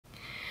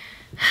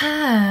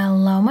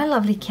Hello, my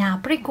lovely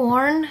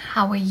Capricorn.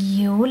 How are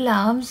you,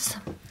 loves?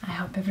 I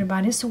hope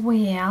everybody's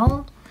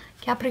well.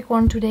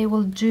 Capricorn, today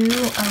we'll do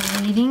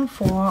a reading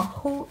for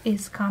who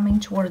is coming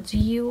towards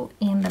you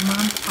in the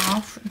month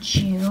of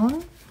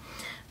June.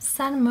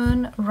 Sun,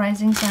 Moon,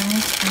 Rising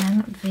signs,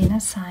 and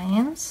Venus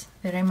signs.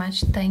 Very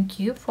much thank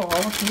you for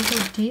all of you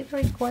who did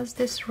request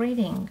this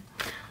reading.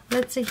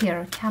 Let's see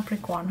here,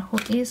 Capricorn, who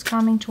is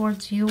coming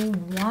towards you?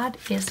 What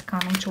is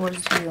coming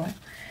towards you?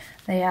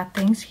 There are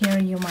things here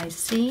you might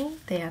see.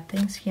 There are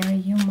things here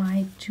you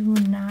might do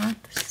not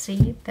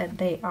see, that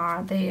they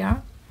are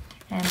there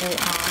and they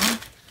are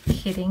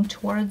hitting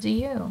towards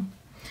you.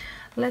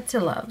 Let's see,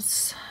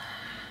 loves.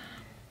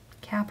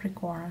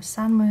 Capricorn,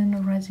 Sun,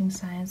 Moon, Rising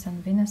signs,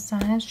 and Venus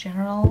signs.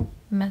 General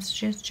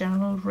messages,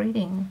 general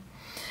reading.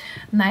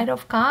 Knight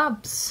of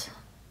Cups,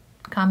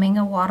 coming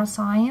a water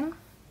sign.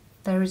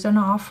 There is an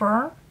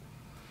offer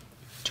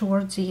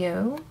towards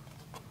you.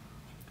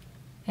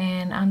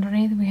 And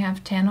underneath we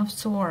have Ten of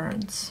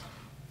Swords.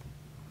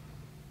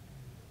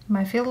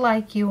 I feel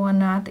like you are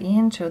not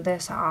into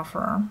this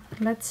offer.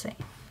 Let's see.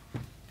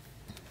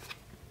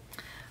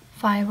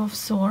 Five of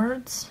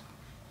Swords.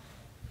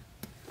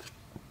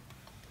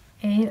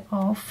 Eight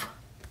of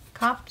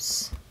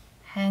Cups.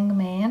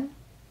 Hangman.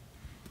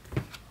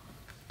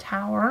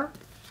 Tower.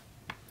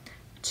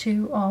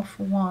 Two of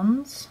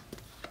Wands.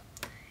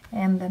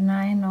 And the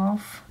Nine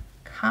of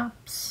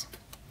Cups.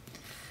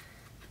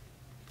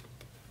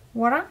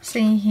 What I'm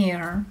seeing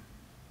here,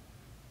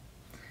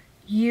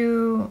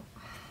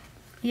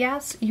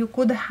 yes, you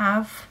could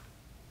have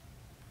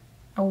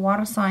a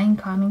water sign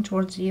coming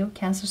towards you,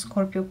 Cancer,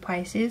 Scorpio,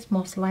 Pisces,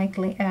 most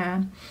likely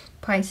a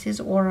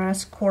Pisces or a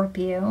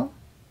Scorpio,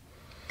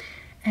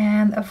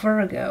 and a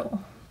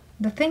Virgo.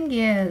 The thing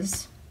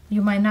is,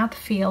 you might not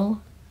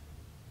feel,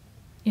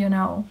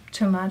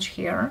 too much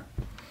here,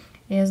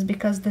 is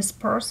because this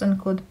person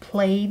could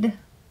played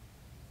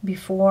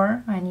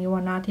before and you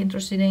are not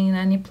interested in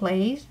any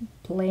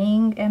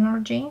playing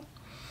energy.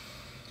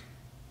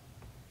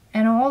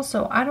 And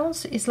also I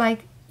don't, it's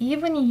like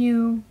even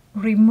you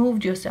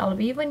removed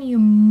yourself, even you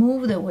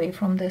moved away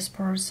from this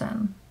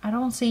person, I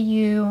don't see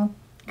you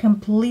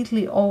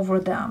completely over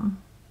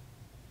them.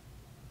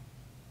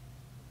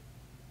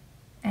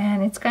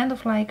 And it's kind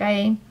of like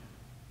I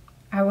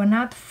was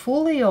not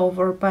fully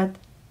over, but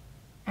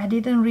I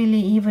didn't really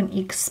even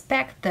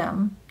expect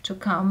them to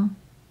come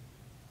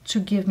to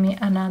give me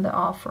another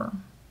offer.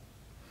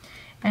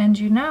 And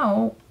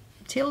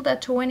till the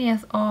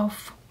 20th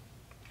of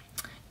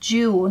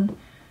June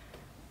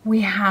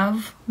we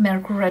have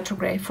Mercury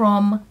retrograde.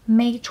 From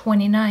May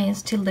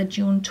 29th till the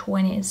June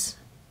 20th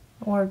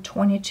or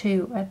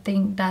 22, I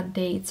think that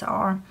dates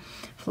are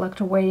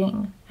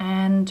fluctuating.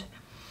 And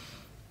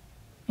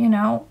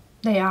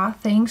there are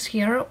things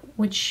here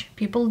which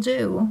people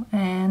do,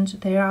 and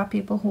there are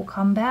people who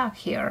come back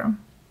here.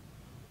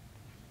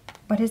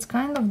 But it's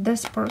kind of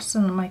this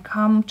person might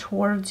come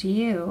towards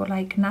you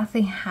like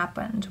nothing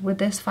happened with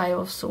this Five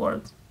of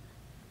Swords.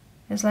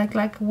 It's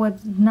like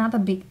what, not a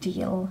big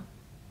deal.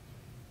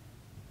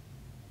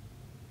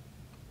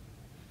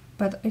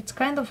 But it's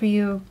kind of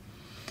you,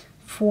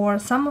 for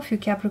some of you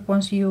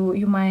Capricorns,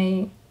 you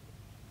might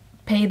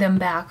pay them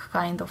back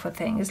kind of a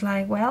thing. It's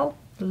like, well,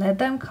 let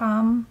them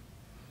come.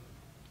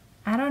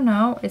 I don't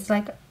know. It's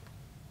like,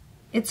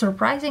 it's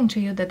surprising to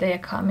you that they are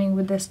coming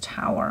with this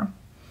Tower.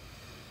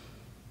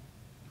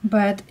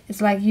 But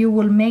it's like you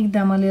will make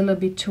them a little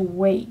bit to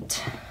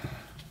wait.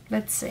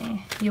 Let's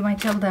see. You might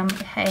tell them,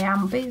 hey,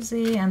 I'm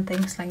busy and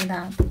things like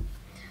that.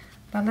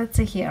 But let's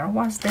see here.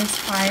 What's this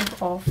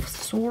Five of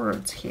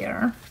Swords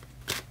here?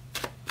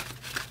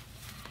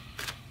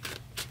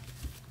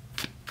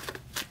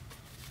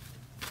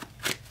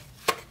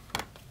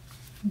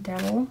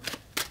 Devil.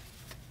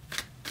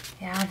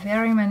 Yeah,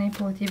 very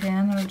manipulative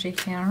energy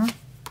here.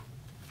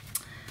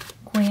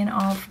 Queen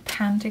of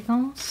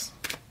Pentacles.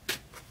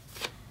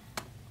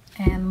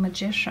 And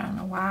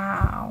Magician.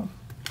 Wow.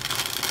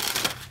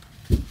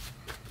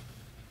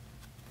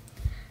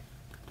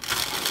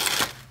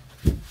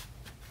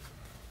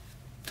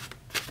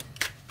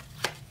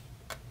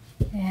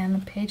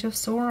 And Page of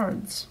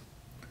Swords.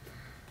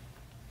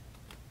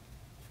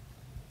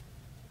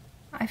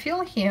 I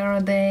feel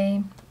here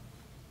they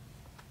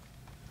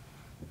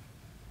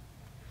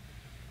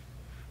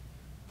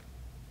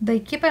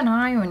keep an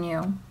eye on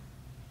you.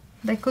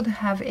 They could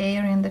have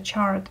air in the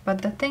chart,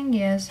 but the thing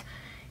is,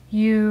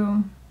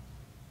 you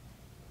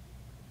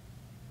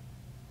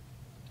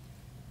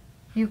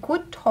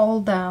could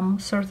tell them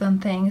certain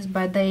things,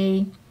 but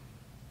they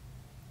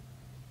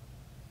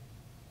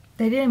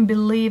didn't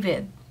believe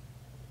it.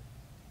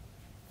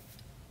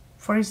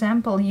 For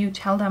example, you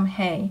tell them,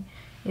 hey,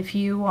 if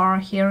you are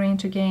here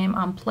into game,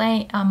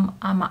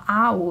 I'm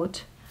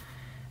out.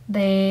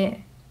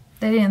 They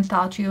didn't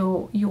thought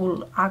you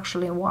will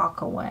actually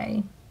walk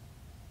away.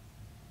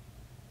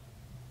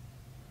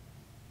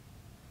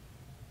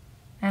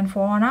 And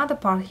for another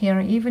part here,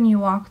 even you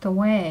walked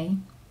away,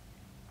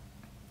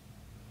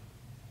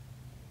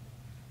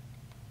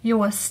 you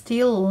were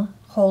still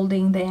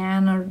holding the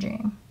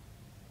energy.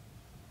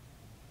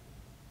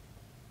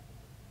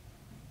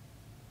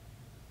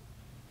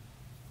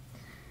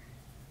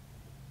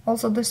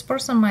 Also, this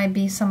person might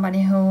be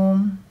somebody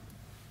who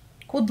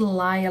could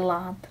lie a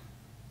lot.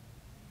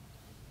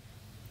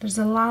 There's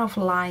a lot of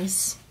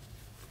lies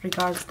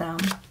regards them.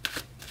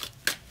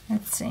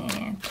 Let's see,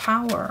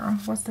 Tower.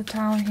 What's the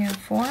Tower here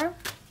for?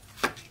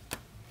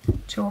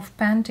 Two of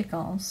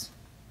Pentacles.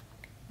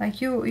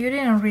 Like you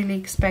didn't really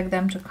expect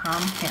them to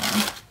come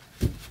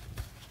here.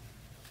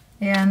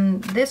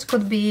 And this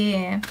could be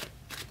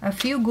a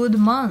few good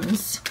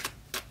months.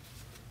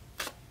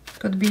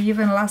 Could be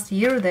even last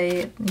year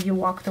you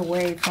walked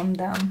away from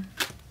them.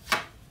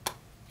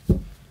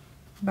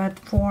 But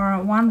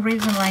for one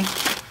reason, like,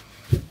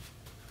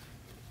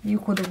 you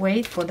could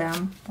wait for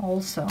them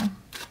also.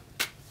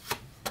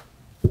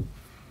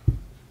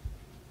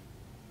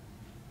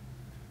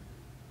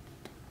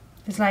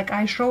 It's like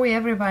I show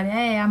everybody,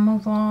 hey, I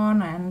move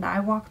on and I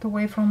walked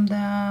away from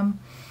them.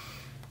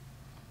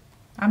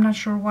 I'm not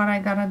sure what I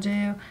gotta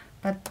do,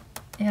 but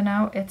you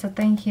know, it's a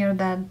thing here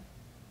that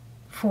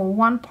for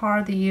one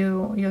part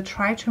you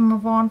try to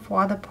move on, for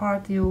other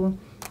part you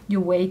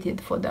waited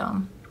for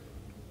them.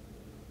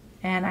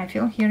 And I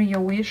feel here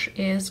your wish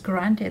is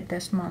granted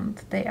this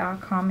month. They are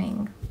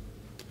coming.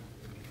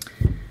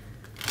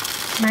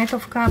 Knight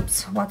of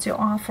Cups, what's your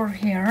offer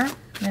here?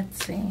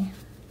 Let's see.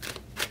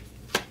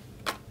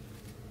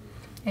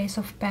 Ace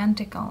of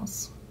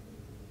Pentacles.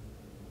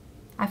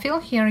 I feel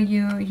here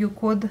you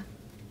could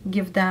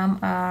give them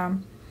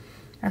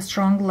a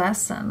strong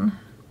lesson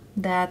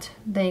that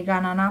they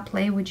gonna not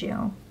play with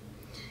you.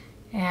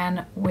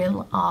 And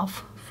Wheel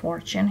of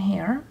Fortune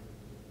here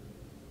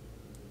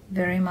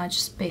very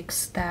much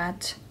speaks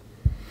that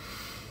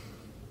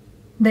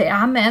they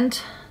are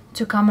meant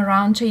to come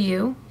around to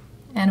you.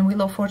 And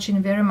Wheel of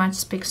Fortune very much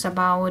speaks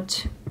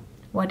about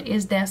what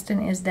is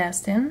destined is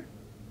destined.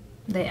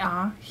 They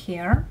are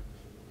here.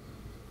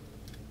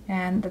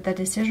 And the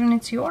decision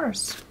is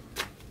yours.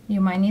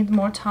 You might need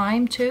more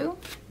time too.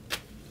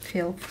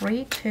 Feel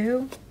free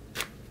to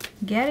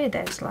get it,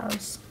 as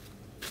loves.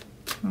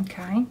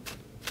 Okay.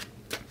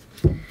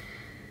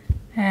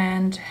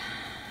 And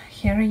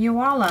here you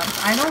are,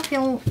 love. I don't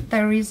feel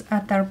there is a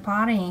third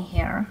party in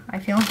here. I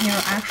feel here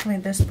actually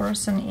this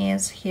person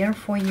is here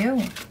for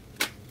you.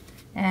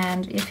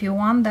 And if you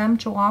want them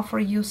to offer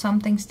you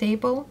something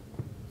stable,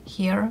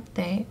 here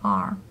they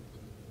are.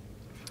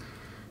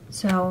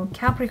 So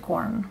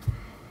Capricorn,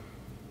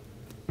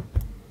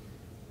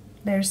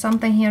 there's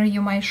something here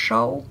you might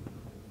show,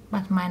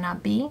 but might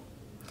not be.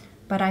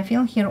 But I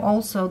feel here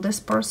also this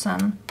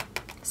person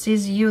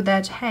sees you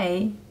that,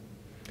 hey,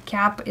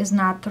 Cap is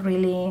not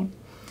really,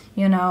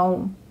 you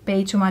know,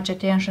 pay too much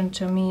attention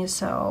to me,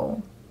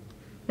 so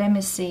let me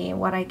see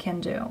what I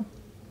can do.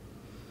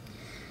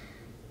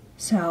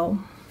 So,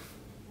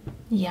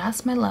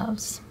 yes, my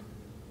loves,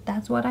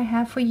 that's what I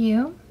have for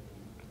you.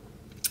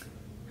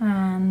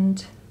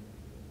 And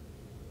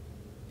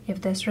if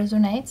this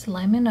resonates,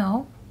 let me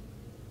know.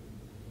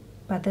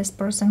 But this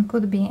person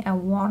could be a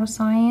water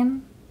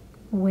sign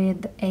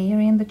with air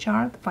in the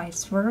chart,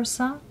 vice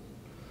versa.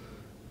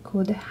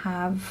 Could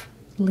have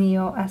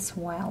Leo as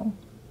well.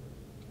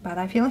 But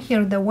I feel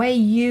here the way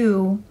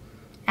you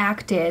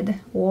acted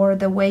or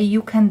the way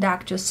you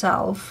conduct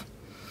yourself,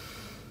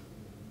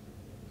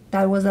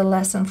 that was a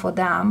lesson for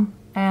them.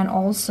 And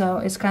also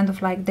it's kind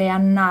of like they are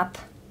not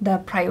the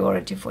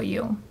priority for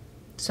you.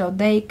 So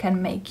they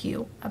can make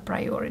you a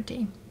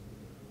priority.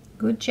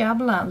 Good job,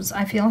 loves.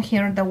 I feel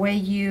here the way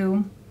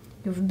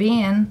you've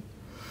been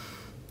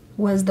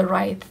was the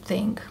right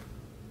thing.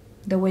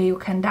 The way you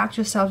conduct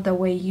yourself, the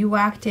way you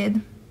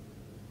acted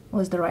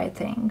was the right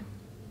thing.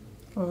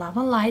 Love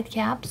and light,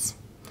 Caps.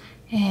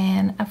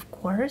 And of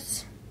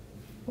course,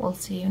 we'll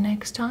see you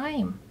next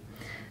time.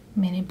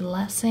 Many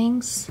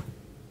blessings.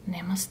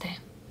 Namaste.